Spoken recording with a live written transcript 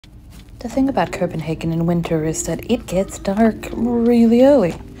The thing about Copenhagen in winter is that it gets dark really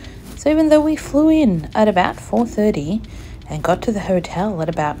early. So even though we flew in at about 4:30 and got to the hotel at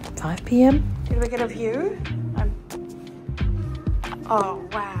about 5 p.m. Did we get a view? Oh,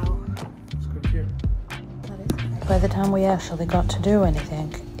 wow. It's a good view. By the time we actually got to do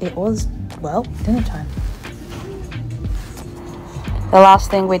anything, it was, well, dinner time. The last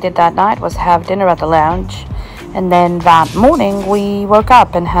thing we did that night was have dinner at the lounge. And then that morning we woke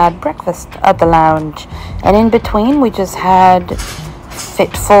up and had breakfast at the lounge. And in between we just had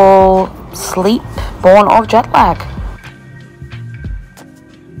fitful sleep born of jet lag.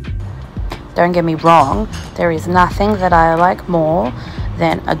 Don't get me wrong, there is nothing that I like more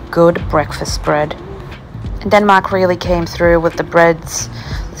than a good breakfast spread. And Denmark really came through with the breads,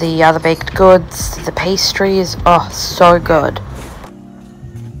 the other baked goods, the pastries. Oh, so good.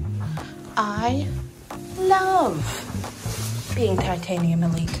 I love being Titanium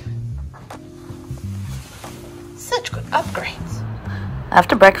Elite. Such good upgrades.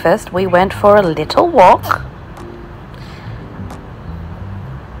 After breakfast, we went for a little walk.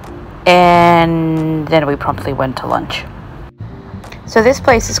 And then we promptly went to lunch. So this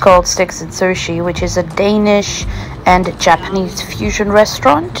place is called Sticks and Sushi, which is a Danish and Japanese fusion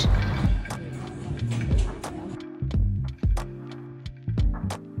restaurant.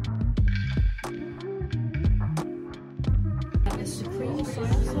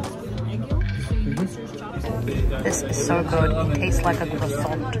 This is so good. It tastes like a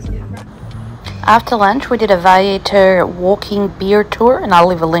croissant. After lunch, we did a Variété walking beer tour, and I'll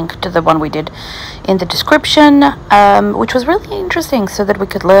leave a link to the one we did in the description, which was really interesting so that we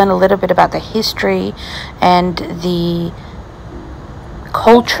could learn a little bit about the history and the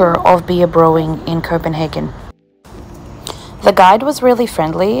culture of beer brewing in Copenhagen. The guide was really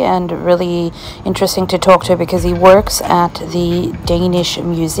friendly and really interesting to talk to because he works at the Danish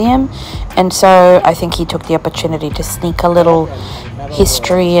Museum, and so I think he took the opportunity to sneak a little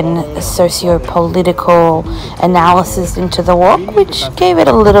history and socio-political analysis into the walk, which gave it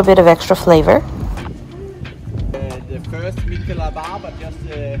a little bit of extra flavor. The first but just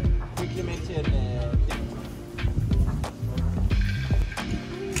quickly mention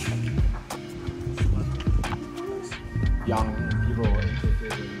young people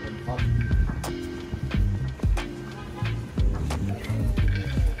interested in pop.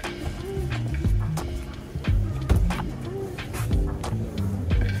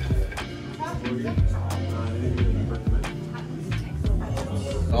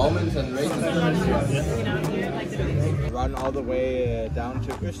 Almonds and raisins. Run all the way down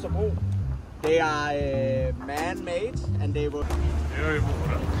to Østerbro. They are man-made and they will...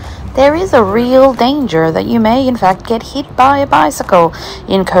 There is a real danger that you may in fact get hit by a bicycle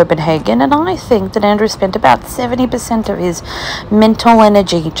in Copenhagen, and I think that Andrew spent about 70% of his mental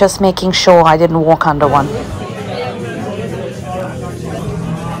energy just making sure I didn't walk under one.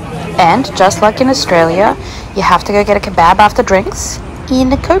 And just like in Australia, you have to go get a kebab after drinks.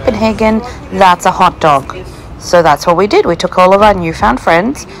 In Copenhagen, that's a hot dog. So that's what we did. We took all of our newfound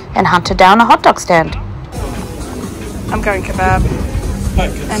friends and hunted down a hot dog stand. I'm going kebab.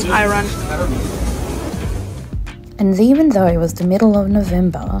 And I run. And even though it was the middle of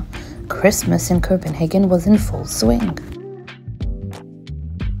November, Christmas in Copenhagen was in full swing.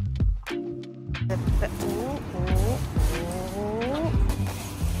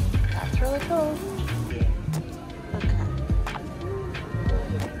 That's really cool.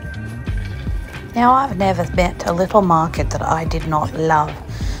 Now, I've never met a little market that I did not love,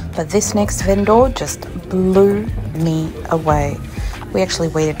 but this next vendor just blew me away. We actually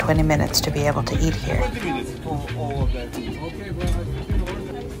waited 20 minutes to be able to eat here.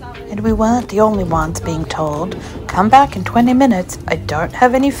 And we weren't the only ones being told, come back in 20 minutes, I don't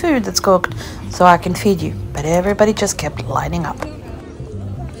have any food that's cooked, so I can feed you. But everybody just kept lining up.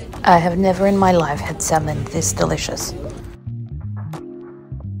 I have never in my life had salmon this delicious.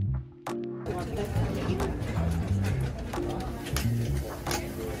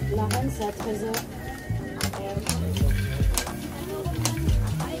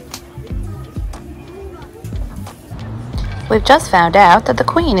 We've just found out that the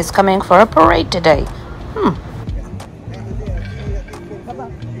Queen is coming for a parade today.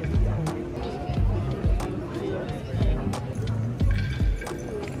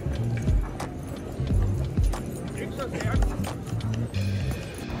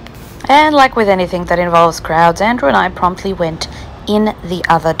 And like with anything that involves crowds, Andrew and I promptly went in the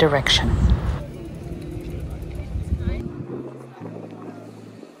other direction.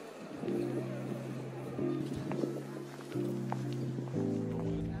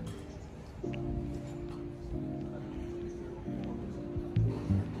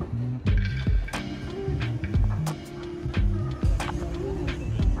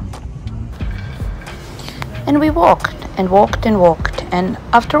 And we walked and walked and walked. And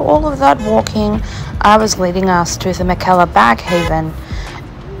after all of that walking, I was leading us to the Baghaven,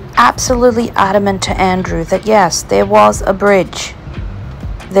 absolutely adamant to Andrew that yes, there was a bridge.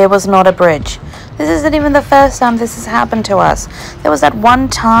 There was not a bridge. This isn't even the first time this has happened to us. There was that one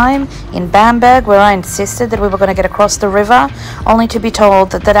time in Bamberg where I insisted that we were going to get across the river, only to be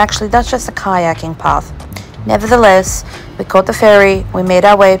told that actually that's just a kayaking path. Nevertheless, we caught the ferry, we made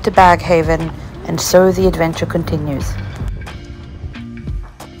our way up to Baghaven, and so the adventure continues.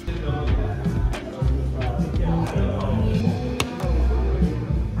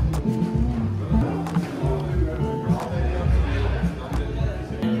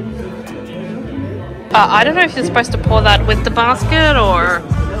 I don't know if you're supposed to pour that with the basket or...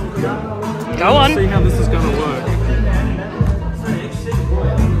 Go on. See how this is going to work.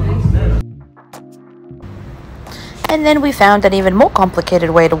 And then we found an even more complicated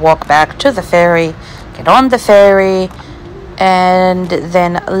way to walk back to the ferry, get on the ferry, and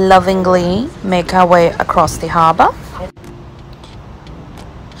then lovingly make our way across the harbour.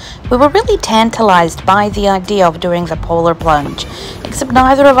 We were really tantalized by the idea of doing the polar plunge, except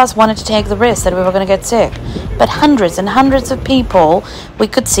neither of us wanted to take the risk that we were going to get sick. But hundreds and hundreds of people we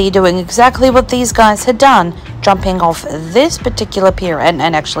could see doing exactly what these guys had done, jumping off this particular pier and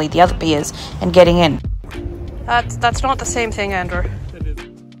actually the other piers and getting in. That's not the same thing, Andrew.